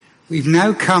We've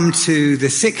now come to the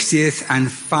 60th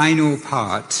and final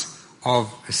part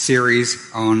of a series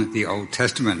on the Old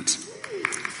Testament.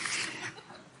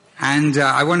 And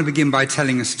I want to begin by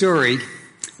telling a story.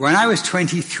 When I was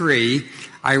 23,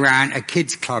 I ran a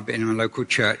kids club in a local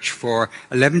church for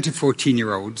 11 to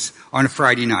 14-year-olds on a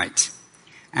Friday night.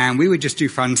 And we would just do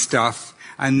fun stuff.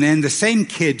 And then the same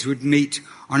kids would meet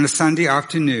on a Sunday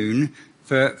afternoon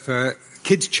for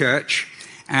kids' church.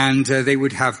 And they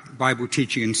would have Bible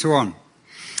teaching and so on.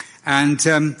 And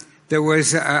there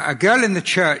was a girl in the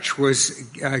church was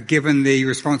given the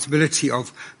responsibility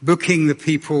of booking the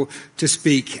people to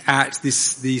speak at the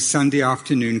Sunday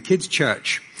afternoon kids'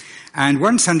 church. And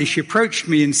one Sunday she approached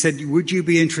me and said, "Would you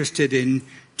be interested in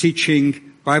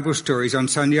teaching Bible stories on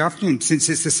Sunday afternoon? Since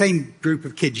it's the same group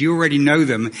of kids, you already know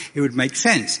them, it would make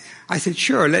sense." I said,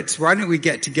 "Sure, why don't we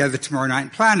get together tomorrow night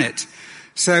and plan it?"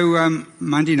 So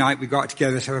Monday night we got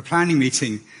together to have a planning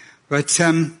meeting. But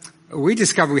we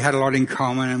discovered we had a lot in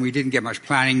common and we didn't get much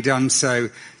planning done. So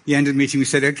at the end of the meeting we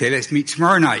said, "Okay, let's meet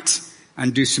tomorrow night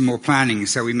and do some more planning."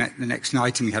 So we met the next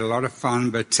night and we had a lot of fun,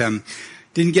 but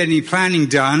didn't get any planning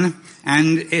done.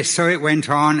 And so it went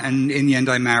on, and in the end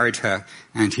I married her.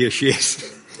 And here she is.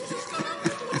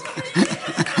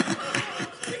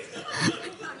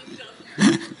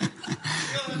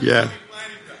 Yeah.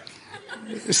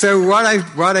 So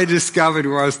what I discovered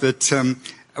was that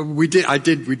we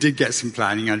did get some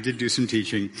planning. I did do some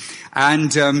teaching,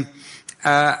 and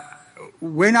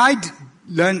when I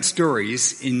learned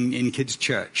stories in kids'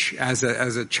 church as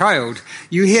a child,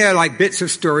 you hear like bits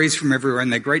of stories from everywhere,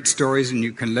 and they're great stories, and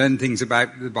you can learn things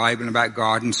about the Bible and about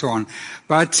God and so on.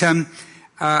 But and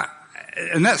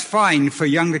that's fine for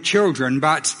younger children,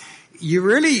 but you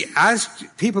really, as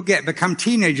people become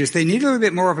teenagers, they need a little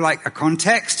bit more of like a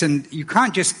context, and you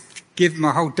can't just give them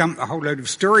a whole load of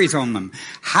stories on them.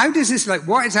 How does this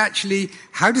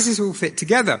all fit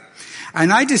together?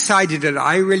 And I decided that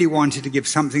I really wanted to give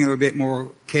something a little bit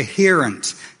more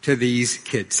coherent to these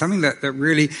kids. Something that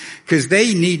really, because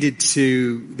they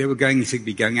were going to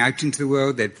be going out into the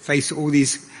world, they'd face all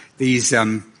these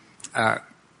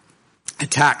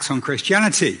attacks on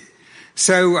Christianity.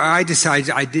 So I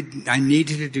decided I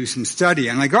needed to do some study,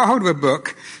 and I got hold of a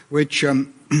book which,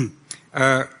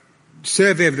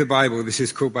 Survey of the Bible, this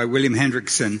is called, by William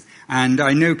Hendrickson. And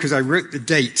I know because I wrote the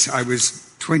date. I was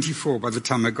 24 by the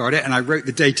time I got it, and I wrote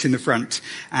the date in the front.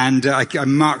 And I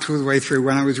marked all the way through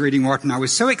when I was reading what, and I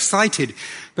was so excited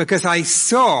because I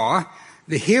saw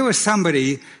that here was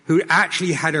somebody who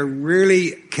actually had a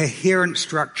really coherent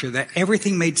structure, that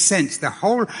everything made sense. The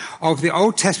whole of the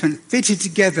Old Testament fitted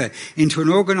together into an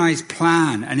organized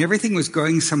plan, and everything was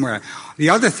going somewhere. The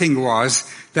other thing was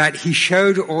that he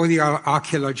showed all the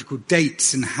archaeological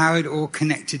dates and how it all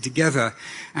connected together,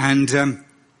 and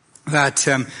that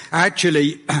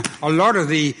actually a lot of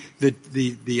the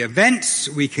events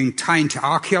we can tie into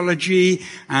archaeology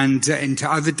and into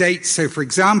other dates. So, for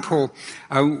example,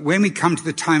 when we come to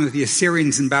the time of the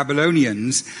Assyrians and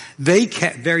Babylonians, they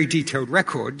kept very detailed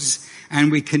records,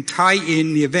 and we can tie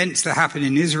in the events that happen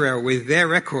in Israel with their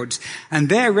records, and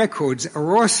their records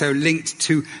are also linked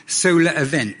to solar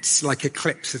events like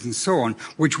eclipses and so on,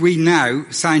 which we now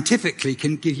scientifically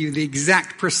can give you the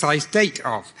exact precise date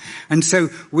of. And so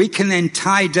we can then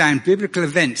tie down biblical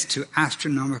events to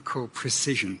astronomical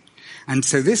precision. And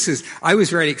so I was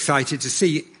very excited to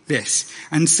see this.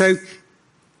 And so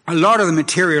a lot of the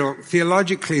material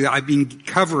theologically that I've been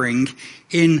covering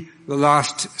in the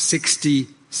last 60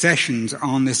 sessions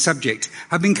on this subject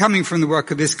have been coming from the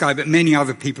work of this guy, but many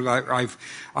other people I've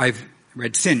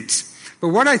read since. But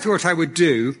what I thought I would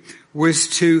do was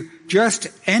to just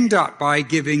end up by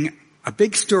giving a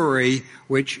big story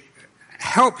which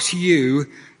helps you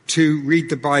to read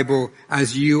the Bible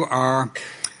as you are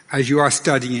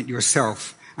studying it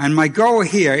yourself. And my goal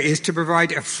here is to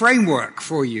provide a framework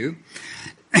for you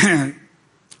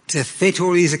to fit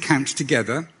all these accounts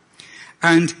together,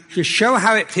 and to show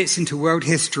how it fits into world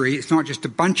history. It's not just a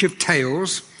bunch of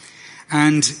tales,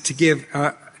 and to give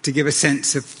a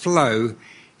sense of flow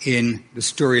in the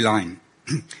storyline.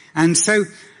 And so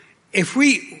if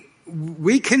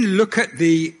we can look at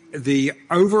the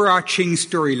overarching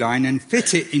storyline and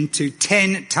fit it into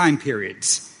 10 time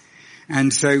periods.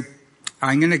 And so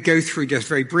I'm going to go through just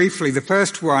very briefly. The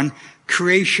first one,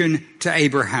 creation to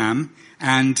Abraham.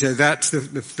 And that's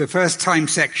the first time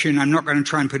section. I'm not going to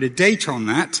try and put a date on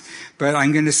that, but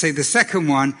I'm going to say the second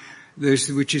one,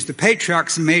 which is the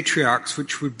patriarchs and matriarchs,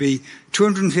 which would be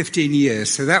 215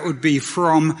 years. So that would be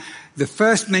from the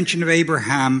first mention of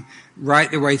Abraham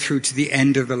right the way through to the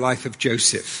end of the life of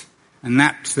Joseph. And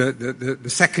that's the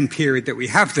second period that we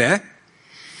have there.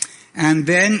 And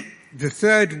then the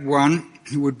third one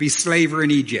would be slavery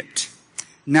in Egypt.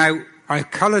 Now, I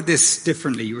colored this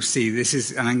differently, you'll see.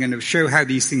 And I'm going to show how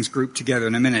these things group together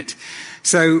in a minute.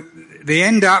 So they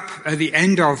end up at the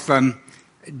end of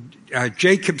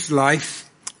Jacob's life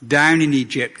down in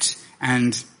Egypt,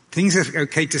 and things are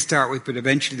okay to start with, but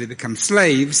eventually they become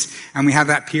slaves, and we have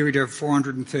that period of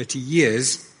 430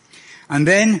 years. And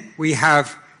then we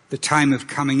have the time of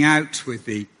coming out with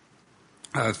the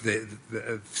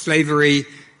slavery,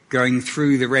 going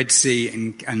through the Red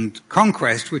Sea and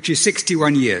conquest, which is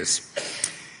 61 years,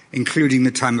 including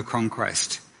the time of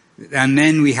conquest. And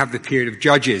then we have the period of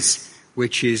Judges,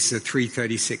 which is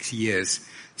 336 years.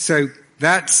 So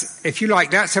that's, if you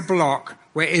like, that's a block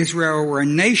where Israel were a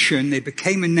nation. They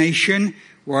became a nation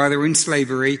while they were in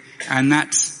slavery, and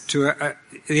that's to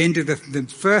the end of the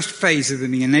first phase of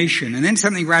them being a nation. And then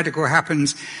something radical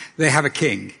happens. They have a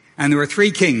king. And there are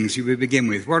three kings you would begin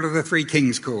with. What are the three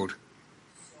kings called?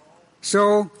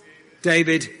 Saul,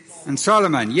 David, and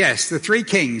Solomon. Yes, the three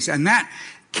kings. And that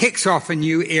kicks off a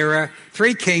new era.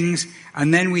 Three kings.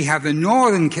 And then we have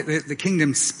the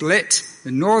kingdom split,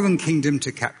 the northern kingdom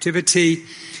to captivity,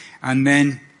 and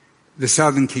then the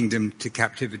southern kingdom to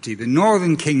captivity. The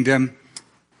northern kingdom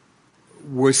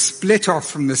was split off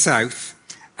from the south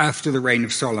after the reign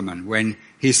of Solomon, when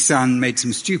his son made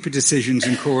some stupid decisions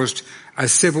and caused a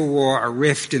civil war, a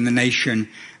rift in the nation,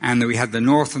 and we had the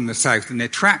north and the south, and they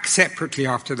tracked separately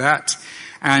after that,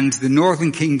 and the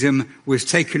northern kingdom was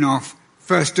taken off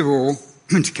first of all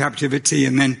into captivity,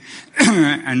 and then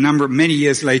many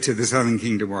years later the southern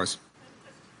kingdom was.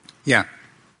 Yeah.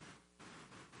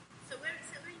 So where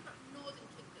you've got the northern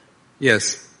kingdom?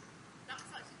 Yes. That's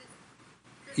actually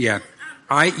Yeah.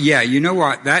 You know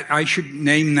what? That I should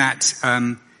name that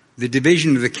the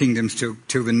division of the kingdoms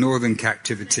till the northern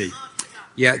captivity.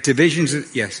 Yeah,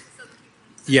 divisions. Yes.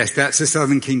 Yes, that's the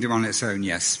southern kingdom on its own.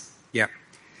 Yes. Yeah.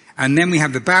 And then we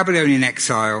have the Babylonian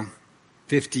exile,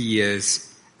 50 years,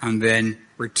 and then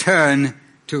return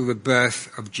till the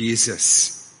birth of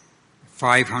Jesus,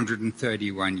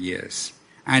 531 years.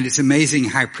 And it's amazing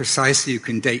how precisely you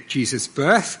can date Jesus'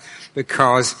 birth,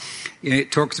 because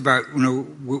it talks about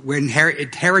when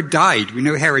Herod died. We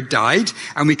know Herod died,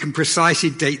 and we can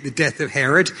precisely date the death of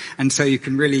Herod, and so you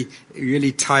can really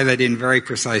tie that in very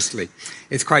precisely.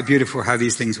 It's quite beautiful how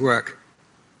these things work.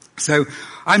 So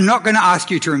I'm not going to ask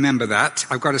you to remember that.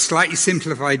 I've got a slightly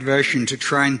simplified version to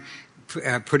try and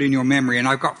put in your memory, and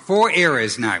I've got 4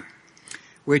 eras now,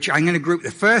 which I'm going to group the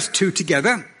first 2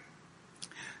 together.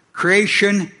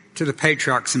 Creation to the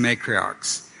patriarchs and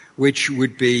matriarchs, which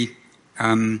would be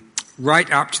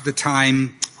right up to the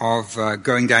time of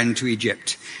going down into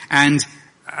Egypt. And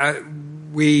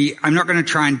I'm not going to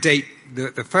try and date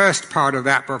the first part of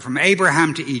that, but from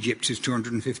Abraham to Egypt is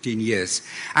 215 years.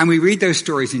 And we read those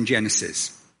stories in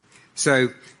Genesis. So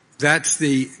that's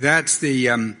basically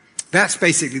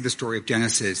the story of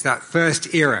Genesis, that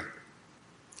first era.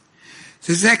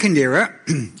 The second era,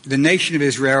 the nation of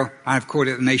Israel, I've called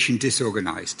it the nation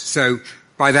disorganized. So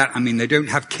by that I mean they don't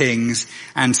have kings,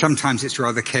 and sometimes it's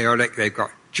rather chaotic. They've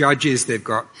got judges, they've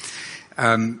got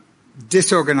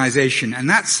disorganization, and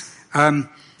that's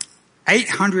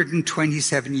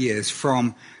 827 years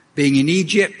from being in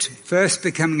Egypt, first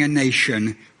becoming a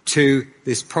nation, to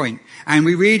this point. And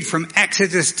we read from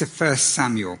Exodus to 1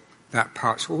 Samuel, that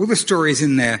part. So all the stories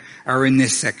in there are in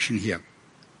this section here.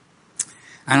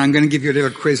 And I'm going to give you a little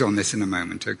quiz on this in a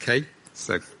moment, okay?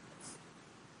 So,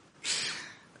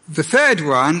 the third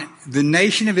one, the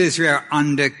nation of Israel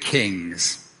under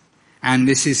kings. And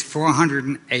this is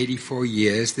 484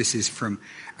 years. This is from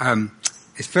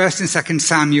it's 1st and 2nd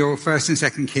Samuel, 1st and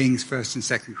 2nd Kings, 1st and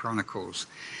 2nd Chronicles.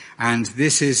 And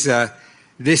this is the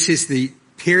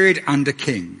period under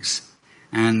kings.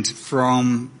 And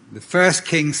from the first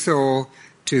king Saul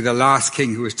to the last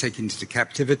king who was taken into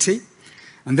captivity.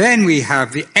 And then we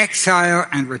have the exile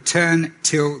and return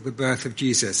till the birth of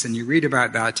Jesus. And you read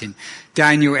about that in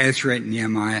Daniel, Ezra,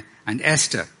 Nehemiah, and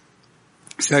Esther.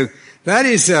 So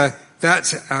that's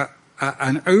an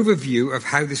overview of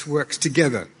how this works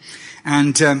together.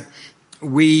 And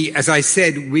as I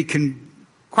said, we can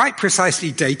quite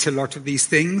precisely date a lot of these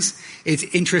things. It's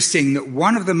interesting that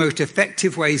one of the most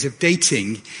effective ways of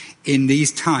dating in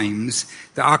these times,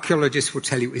 the archaeologists will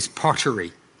tell you, is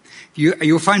pottery.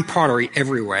 You'll find pottery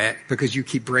everywhere because you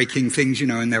keep breaking things,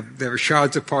 and there are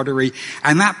shards of pottery.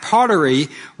 And that pottery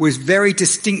was very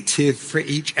distinctive for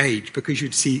each age, because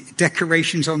you'd see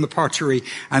decorations on the pottery,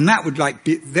 and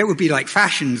there would be like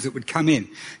fashions that would come in.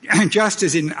 And just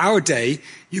as in our day,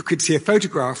 you could see a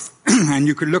photograph and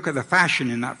you could look at the fashion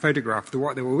in that photograph,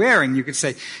 what they were wearing. You could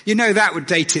say, that would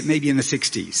date it maybe in the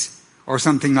 60s. or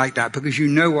something like that, because you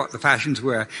know what the fashions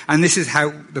were. And this is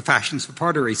how the fashions for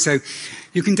pottery. So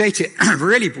you can date it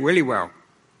really, really well.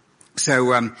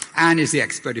 So Anne is the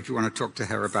expert if you want to talk to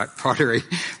her about pottery.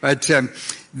 But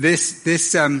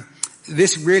this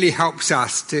really helps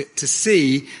us to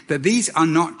see that these are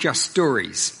not just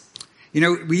stories. You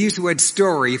know, we use the word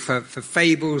story for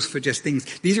fables, for just things.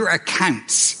 These are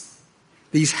accounts.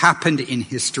 These happened in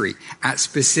history at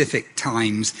specific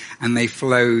times, and they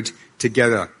flowed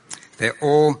together. They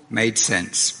all made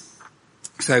sense.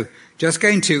 So just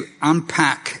going to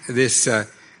unpack this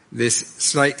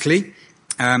slightly.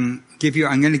 I'm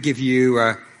going to give you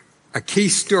a key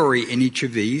story in each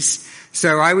of these.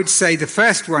 So I would say the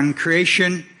first one,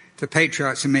 creation, the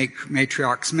patriarchs and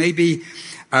matriarchs, maybe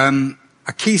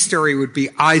a key story would be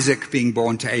Isaac being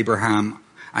born to Abraham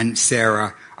and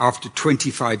Sarah after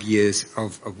 25 years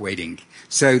of waiting.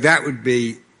 So that would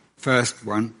be first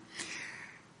one.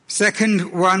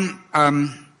 Second one,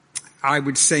 I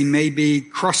would say maybe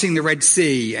crossing the Red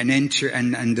Sea and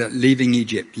leaving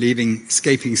Egypt,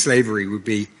 escaping slavery would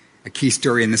be a key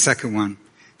story in the second one.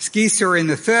 Key story in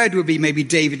the third would be maybe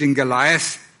David and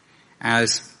Goliath,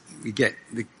 as we get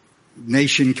the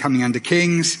nation coming under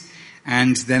kings.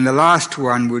 And then the last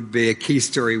one would be, a key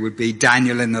story would be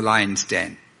Daniel in the lion's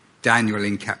den, Daniel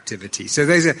in captivity. So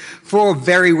those are four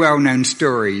very well-known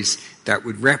stories that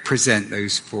would represent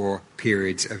those four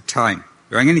periods of time.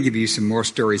 I'm going to give you some more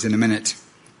stories in a minute.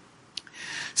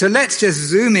 So let's just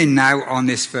zoom in now on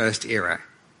this first era.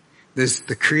 There's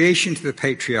the creation to the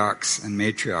patriarchs and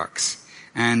matriarchs.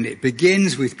 And it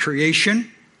begins with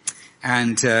creation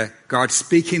and God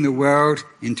speaking the world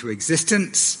into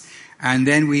existence. And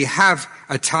then we have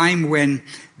a time when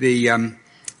the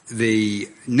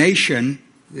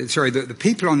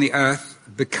people on the earth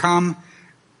become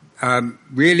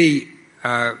really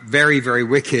very, very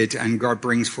wicked, and God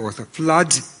brings forth a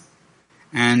flood.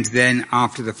 And then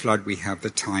after the flood, we have the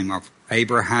time of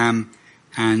Abraham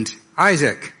and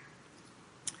Isaac.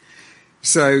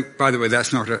 So, by the way,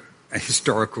 that's not a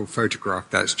historical photograph.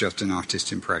 That's just an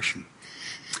artist's impression.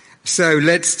 So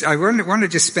I want to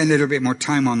just spend a little bit more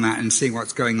time on that and see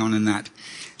what's going on in that.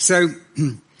 So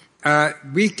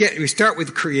we start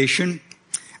with creation,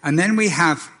 and then we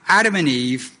have Adam and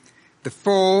Eve, the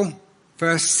fall,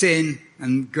 first sin,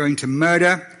 and going to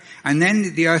murder, and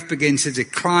then the earth begins to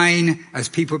decline as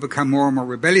people become more and more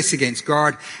rebellious against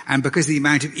God, and because of the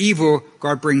amount of evil,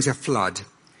 God brings a flood.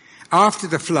 After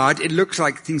the flood, it looks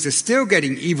like things are still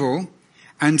getting evil,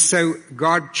 and so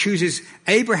God chooses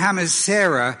Abraham and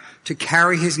Sarah to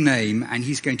carry his name, and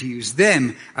he's going to use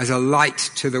them as a light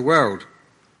to the world.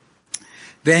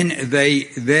 Then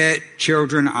their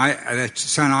children, their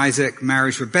son Isaac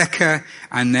marries Rebekah,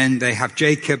 and then they have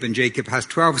Jacob, and Jacob has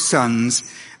 12 sons,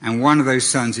 and one of those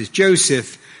sons is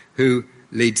Joseph, who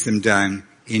leads them down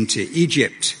into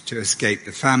Egypt to escape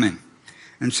the famine.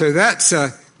 And so that's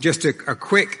just a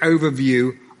quick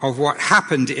overview of what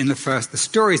happened in the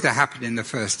stories that happened in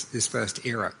this first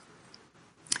era.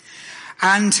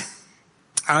 And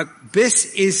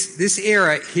this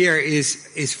era here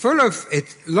is full of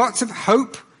lots of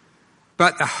hope,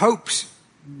 but the hopes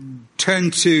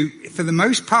for the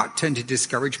most part, turn to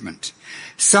discouragement.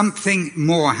 Something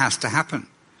more has to happen.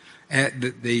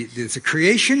 There's a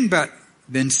creation, but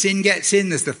then sin gets in.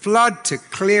 There's the flood to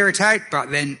clear it out, but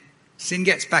then sin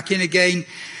gets back in again.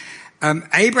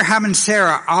 Abraham and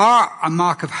Sarah are a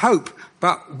mark of hope,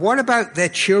 but what about their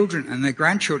children and their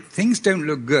grandchildren? Things don't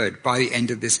look good by the end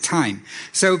of this time.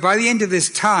 So by the end of this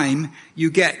time,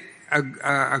 you get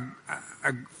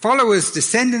followers,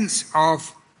 descendants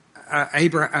of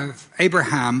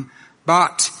Abraham,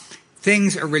 but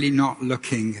things are really not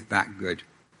looking that good.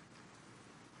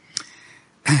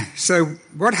 So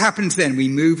what happens then? We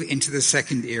move into the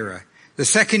second era. The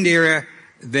second era,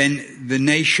 then the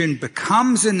nation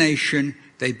becomes a nation.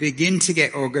 They begin to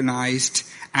get organized,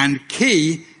 and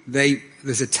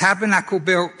there's a tabernacle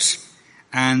built,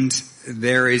 and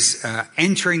there is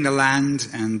entering the land.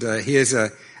 And here's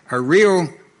a real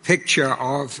picture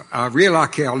of a real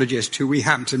archaeologist who we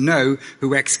happen to know,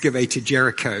 who excavated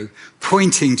Jericho,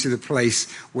 pointing to the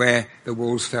place where the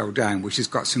walls fell down, which has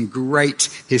got some great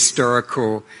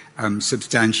historical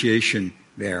substantiation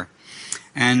there.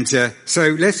 And so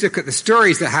let's look at the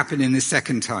stories that happen in the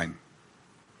second time.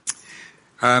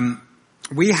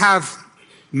 We have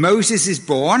Moses is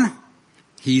born.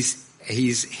 He's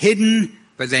hidden,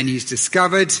 but then he's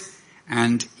discovered,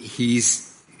 and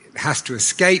has to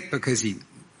escape because he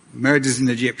murders an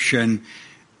Egyptian.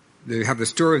 We have the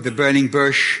story of the burning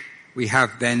bush. We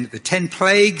have then the 10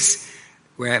 plagues,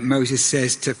 where Moses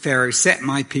says to Pharaoh, "Set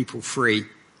my people free."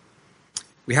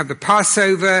 We have the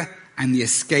Passover, and the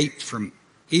escape from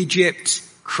Egypt,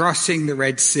 crossing the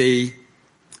Red Sea,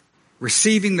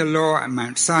 receiving the law at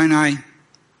Mount Sinai,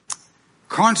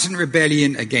 constant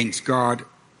rebellion against God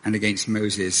and against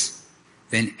Moses,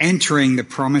 then entering the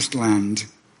promised land.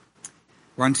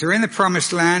 Once they're in the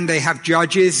promised land, they have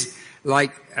judges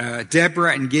like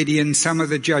Deborah and Gideon. Some of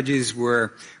the judges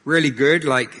were really good,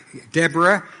 like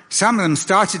Deborah. Some of them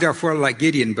started off well like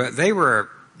Gideon, but they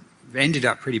ended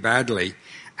up pretty badly.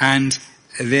 And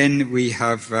then we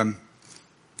have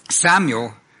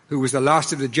Samuel, who was the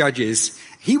last of the judges.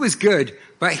 He was good,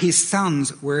 but his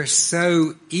sons were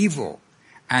so evil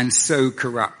and so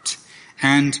corrupt.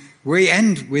 And we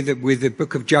end with the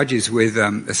book of Judges with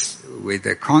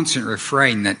a constant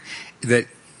refrain that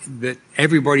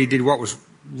everybody did what was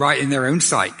right in their own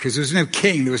sight, because there was no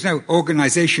king, there was no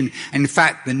organization. And in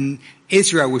fact,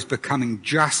 Israel was becoming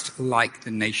just like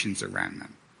the nations around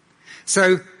them.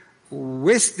 So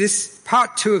with this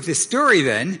part 2 of this story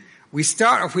then, we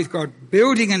start off with God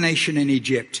building a nation in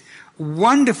Egypt.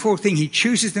 Wonderful thing. He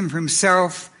chooses them for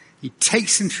himself. He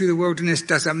takes them through the wilderness,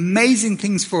 does amazing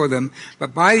things for them.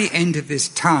 But by the end of this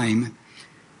time,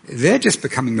 they're just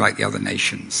becoming like the other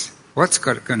nations. What's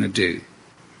God going to do?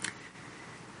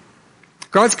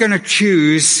 God's going to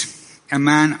choose a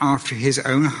man after his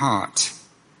own heart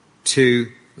to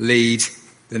lead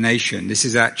the nation. This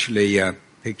is actually a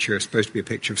picture, supposed to be a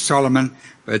picture of Solomon,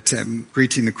 but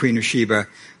greeting the Queen of Sheba.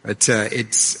 But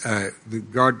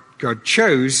God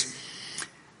chose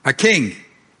a king.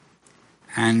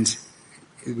 And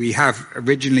we have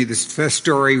originally this first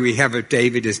story we have of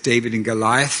David as David and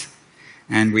Goliath.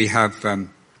 And we have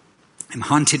him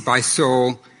hunted by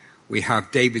Saul. We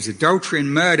have David's adultery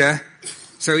and murder.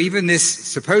 So even this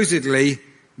supposedly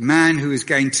man who is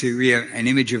going to be an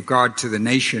image of God to the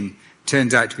nation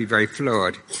turns out to be very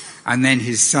flawed. And then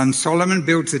his son Solomon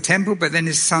builds the temple, but then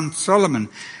his son Solomon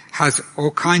has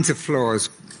all kinds of flaws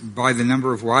by the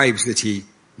number of wives that he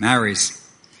marries.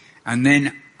 And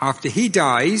then after he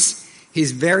dies,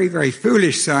 his very, very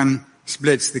foolish son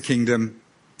splits the kingdom.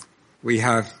 We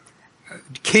have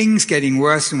kings getting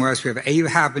worse and worse. We have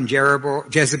Ahab and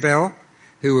Jezebel,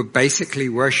 who were basically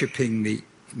worshipping the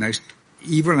most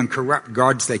evil and corrupt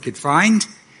gods they could find.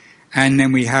 And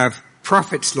then we have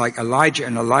prophets like Elijah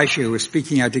and Elisha who were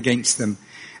speaking out against them,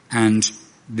 and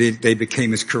they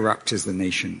became as corrupt as the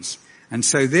nations. And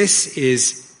so this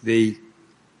is the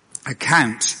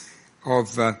account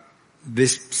of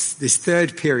this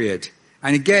third period.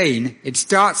 And again, it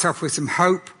starts off with some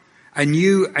hope, a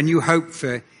new hope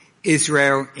for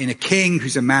Israel in a king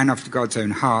who's a man after God's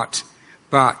own heart,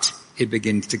 but it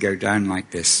begins to go down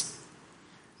like this.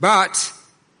 But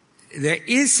there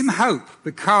is some hope,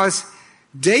 because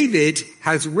David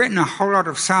has written a whole lot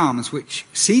of Psalms which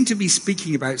seem to be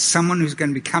speaking about someone who's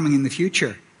going to be coming in the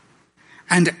future.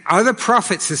 And other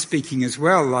prophets are speaking as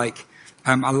well, like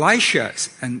Elisha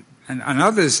and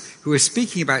others who are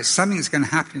speaking about something that's going to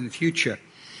happen in the future.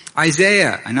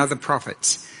 Isaiah and other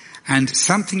prophets. And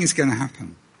something is going to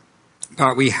happen.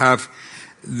 But we have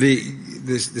the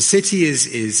city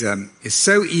is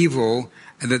so evil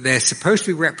that they're supposed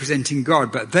to be representing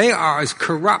God, but they are as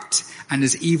corrupt and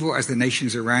as evil as the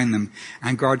nations around them.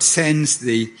 And God sends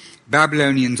the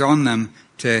Babylonians on them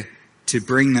to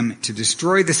bring them, to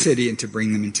destroy the city and to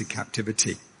bring them into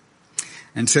captivity.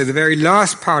 And so the very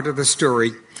last part of the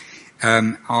story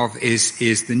is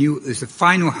the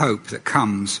final hope that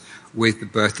comes with the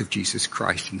birth of Jesus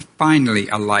Christ. And finally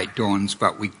a light dawns,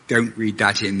 but we don't read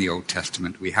that in the Old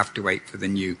Testament. We have to wait for the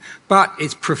new. But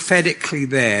it's prophetically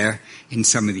there in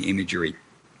some of the imagery.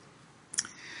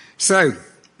 So,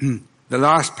 the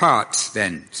last part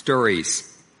then,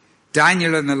 stories.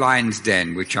 Daniel and the lion's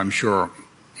den, which I'm sure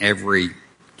every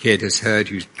kid has heard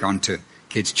who's gone to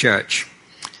kids' church.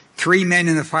 3 men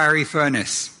in the fiery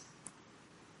furnace.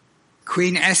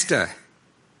 Queen Esther.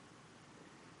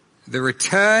 The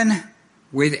return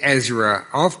with Ezra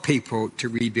of people to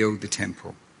rebuild the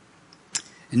temple.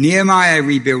 Nehemiah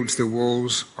rebuilds the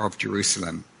walls of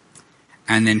Jerusalem.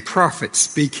 And then prophets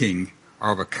speaking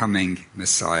of a coming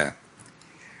Messiah.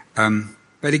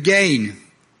 But again,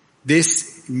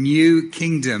 this new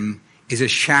kingdom is a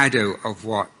shadow of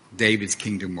what David's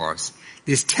kingdom was.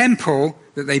 This temple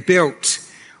that they built,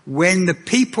 when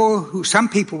some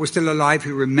people were still alive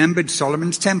who remembered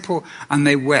Solomon's temple, and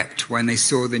they wept when they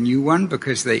saw the new one,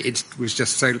 because it was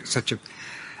just such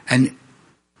an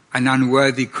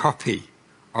unworthy copy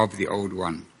of the old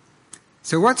one.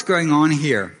 So what's going on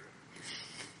here?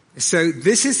 So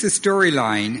this is the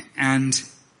storyline, and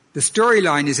the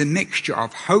storyline is a mixture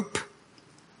of hope,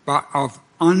 but of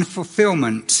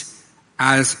unfulfillment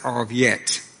as of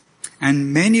yet.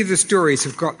 And many of the stories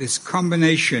have got this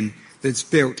combination that's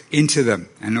built into them.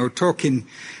 And I'll talk when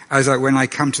I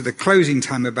come to the closing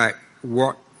time about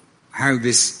why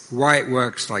it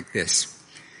works like this.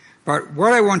 But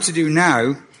what I want to do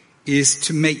now is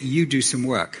to make you do some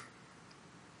work.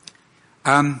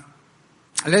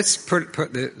 Let's put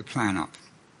the plan up.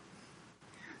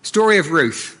 Story of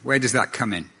Ruth, where does that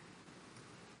come in?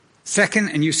 Second,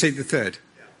 and you say the third.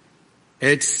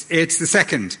 It's the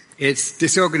second. It's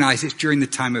disorganized. It's during the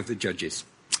time of the judges.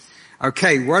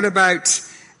 Okay, what about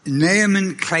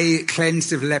Naaman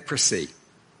cleansed of leprosy?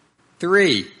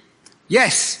 3.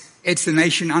 Yes, it's the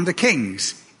nation under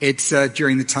kings. It's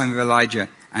during the time of Elijah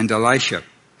and Elisha.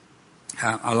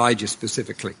 Elijah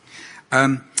specifically.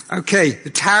 Okay, the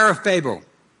Tower of Babel.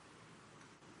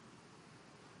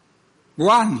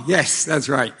 1, yes, that's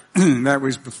right. That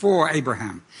was before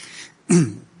Abraham.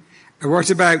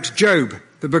 What about Job,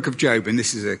 the book of Job? And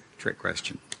this is a trick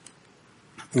question.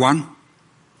 1.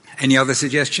 Any other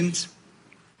suggestions?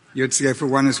 You'd go for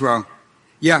 1 as well.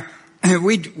 Yeah,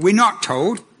 we're not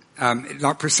told,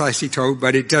 not precisely told,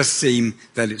 but it does seem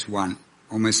that it's 1.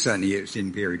 Almost certainly it's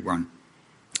in period 1.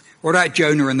 What about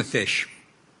Jonah and the fish?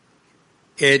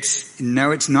 It's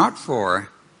not 4.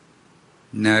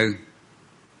 No,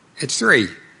 it's 3.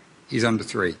 He's under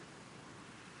 3.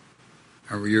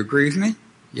 Oh, you agree with me?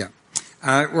 Yeah.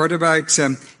 What about,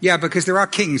 because there are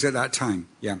kings at that time.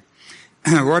 Yeah.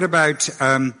 What about,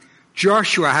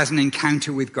 Joshua has an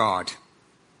encounter with God?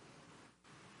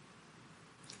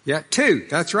 Yeah, 2.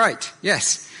 That's right.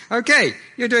 Yes. Okay.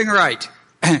 You're doing all right.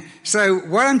 So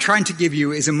what I'm trying to give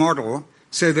you is a model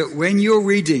so that when you're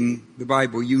reading the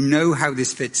Bible, you know how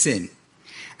this fits in.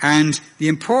 And the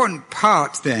important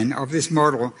part then of this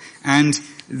model, and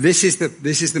this is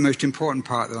the most important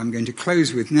part that I'm going to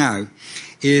close with now,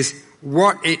 is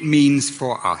what it means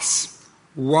for us.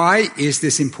 Why is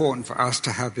this important for us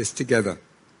to have this together?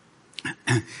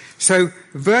 So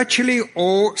virtually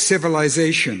all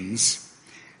civilizations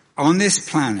on this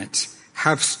planet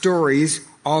have stories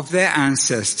of their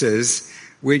ancestors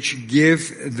which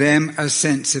give them a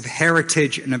sense of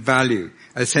heritage and a value,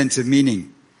 a sense of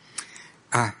meaning.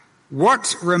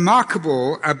 What's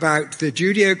remarkable about the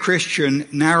Judeo-Christian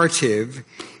narrative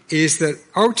is that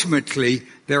ultimately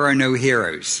there are no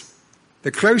heroes.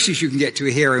 The closest you can get to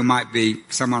a hero might be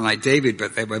someone like David,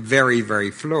 but they were very,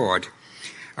 very flawed.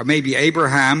 Or maybe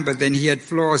Abraham, but then he had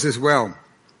flaws as well.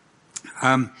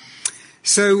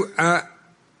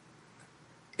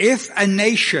 If a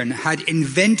nation had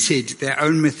invented their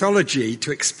own mythology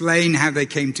to explain how they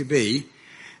came to be,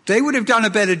 they would have done a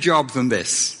better job than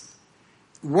this.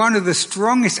 One of the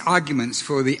strongest arguments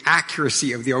for the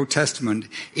accuracy of the Old Testament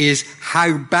is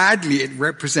how badly it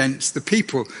represents the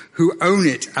people who own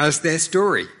it as their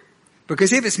story.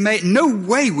 Because if it's made, no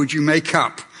way would you make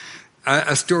up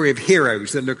a story of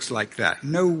heroes that looks like that.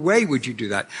 No way would you do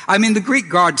that. I mean, the Greek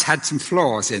gods had some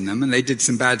flaws in them and they did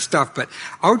some bad stuff, but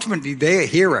ultimately they are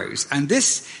heroes. And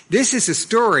this is a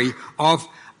story of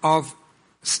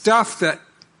stuff that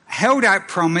held out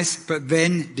promise, but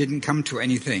then didn't come to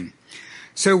anything.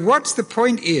 So what's the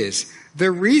point is,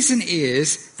 the reason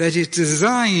is that it's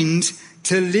designed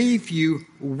to leave you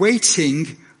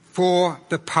waiting for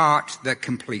the part that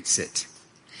completes it.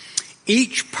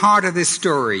 Each part of this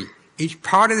story, each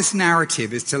part of this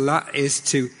narrative is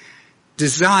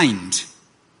designed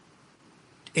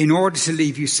in order to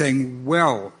leave you saying,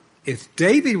 well, if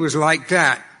David was like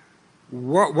that,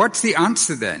 what's the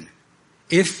answer then?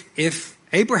 If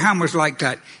Abraham was like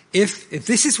that, if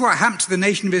this is what happened to the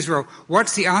nation of Israel,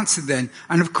 what's the answer then?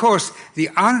 And of course, the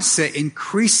answer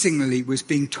increasingly was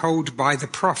being told by the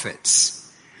prophets.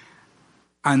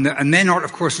 And they're not,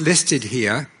 of course, listed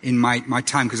here in my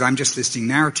time because I'm just listing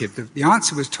narrative. The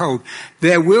answer was told,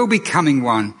 there will be coming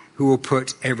one who will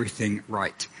put everything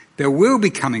right. There will be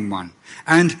coming one.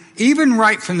 And even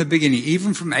right from the beginning,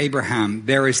 even from Abraham,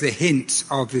 there is the hint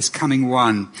of this coming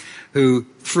one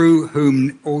through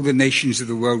whom all the nations of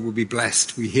the world will be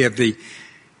blessed. We hear the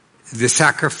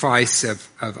sacrifice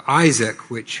of Isaac,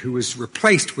 who was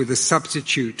replaced with a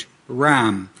substitute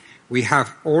ram. We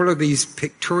have all of these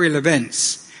pictorial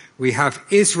events. We have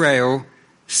Israel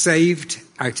saved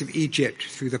out of Egypt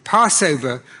through the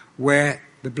Passover, where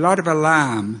the blood of a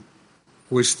lamb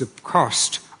was the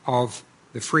cost of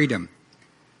the freedom.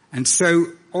 And so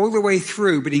all the way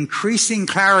through, but increasing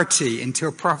clarity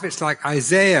until prophets like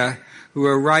Isaiah, who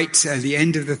are right at the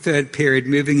end of the 3rd period,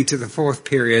 moving into the 4th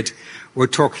period, were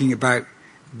talking about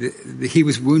he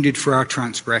was wounded for our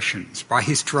transgressions. By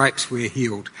his stripes we are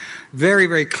healed. Very,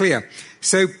 very clear.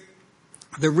 So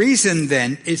the reason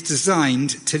then it's designed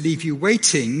to leave you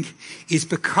waiting is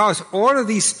because all of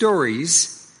these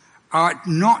stories are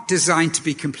not designed to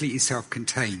be completely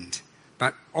self-contained.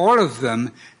 all of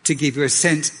them to give you a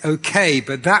sense, okay,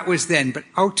 but that was then, but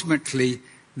ultimately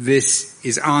this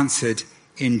is answered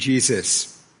in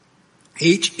Jesus.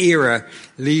 Each era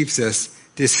leaves us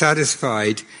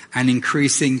dissatisfied, and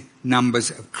increasing numbers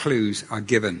of clues are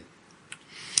given.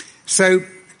 So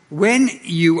when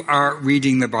you are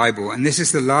reading the Bible, and this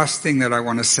is the last thing that I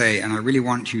want to say, and I really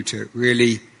want you to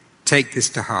really take this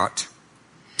to heart.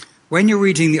 When you're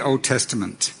reading the Old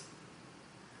Testament,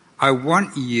 I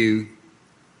want you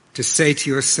to say to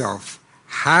yourself,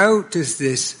 how does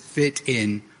this fit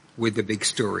in with the big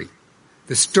story?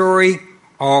 The story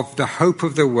of the hope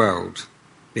of the world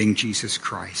being Jesus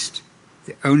Christ,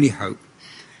 the only hope.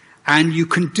 And you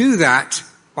can do that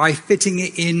by fitting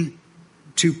it in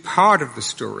to part of the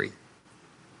story.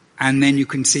 And then you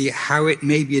can see how it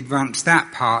maybe advanced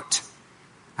that part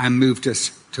and moved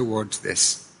us towards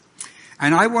this.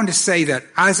 And I want to say that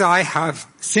as I have,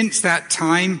 since that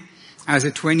time, as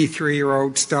a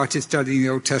 23-year-old, started studying the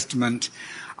Old Testament,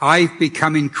 I've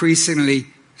become increasingly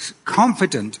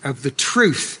confident of the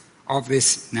truth of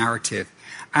this narrative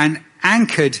and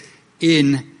anchored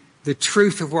in the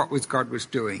truth of what God was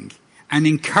doing, and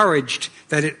encouraged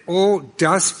that it all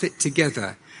does fit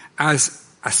together as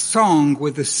a song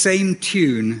with the same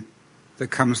tune that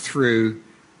comes through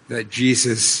that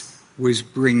Jesus was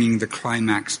bringing the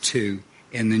climax to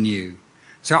in the new.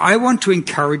 So I want to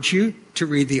encourage you to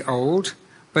read the Old,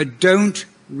 but don't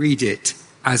read it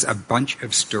as a bunch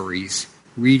of stories.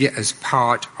 Read it as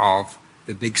part of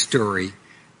the big story.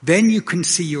 Then you can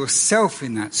see yourself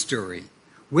in that story.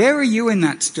 Where are you in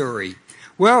that story?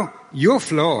 Well, you're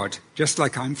flawed, just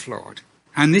like I'm flawed.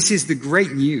 And this is the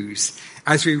great news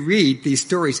as we read these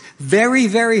stories. Very,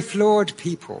 very flawed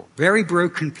people, very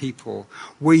broken people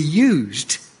were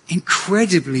used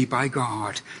incredibly by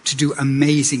God to do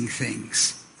amazing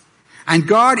things. And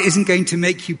God isn't going to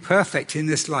make you perfect in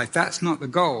this life. That's not the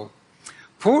goal.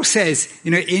 Paul says,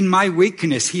 in my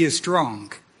weakness, he is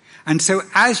strong. And so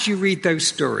as you read those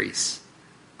stories,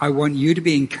 I want you to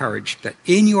be encouraged that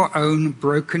in your own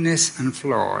brokenness and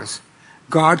flaws,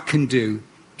 God can do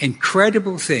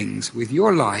incredible things with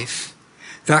your life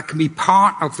that can be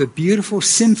part of the beautiful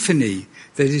symphony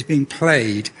that is being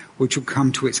played, which will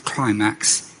come to its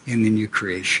climax in the new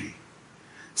creation.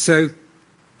 So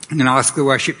I'm going to ask the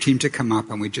worship team to come up,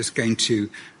 and we're just going to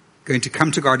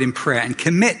come to God in prayer and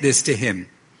commit this to him.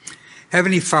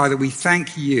 Heavenly Father, we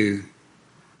thank you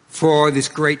for this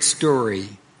great story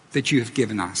that you have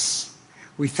given us.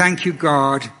 We thank you,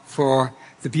 God, for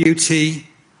the beauty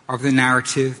of the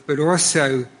narrative, but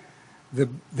also the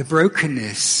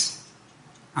brokenness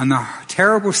and the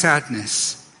terrible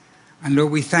sadness. And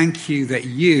Lord, we thank you that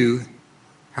you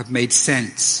have made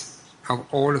sense of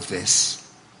all of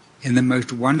this in the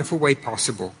most wonderful way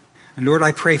possible. And Lord,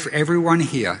 I pray for everyone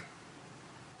here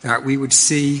that we would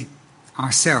see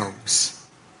ourselves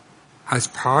as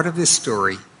part of this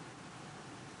story,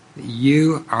 that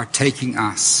you are taking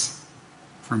us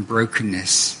from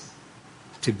brokenness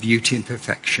to beauty and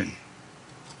perfection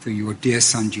through your dear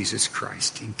Son, Jesus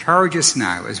Christ. Encourage us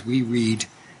now as we read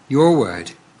your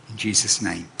word in Jesus'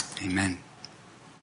 name. Amen.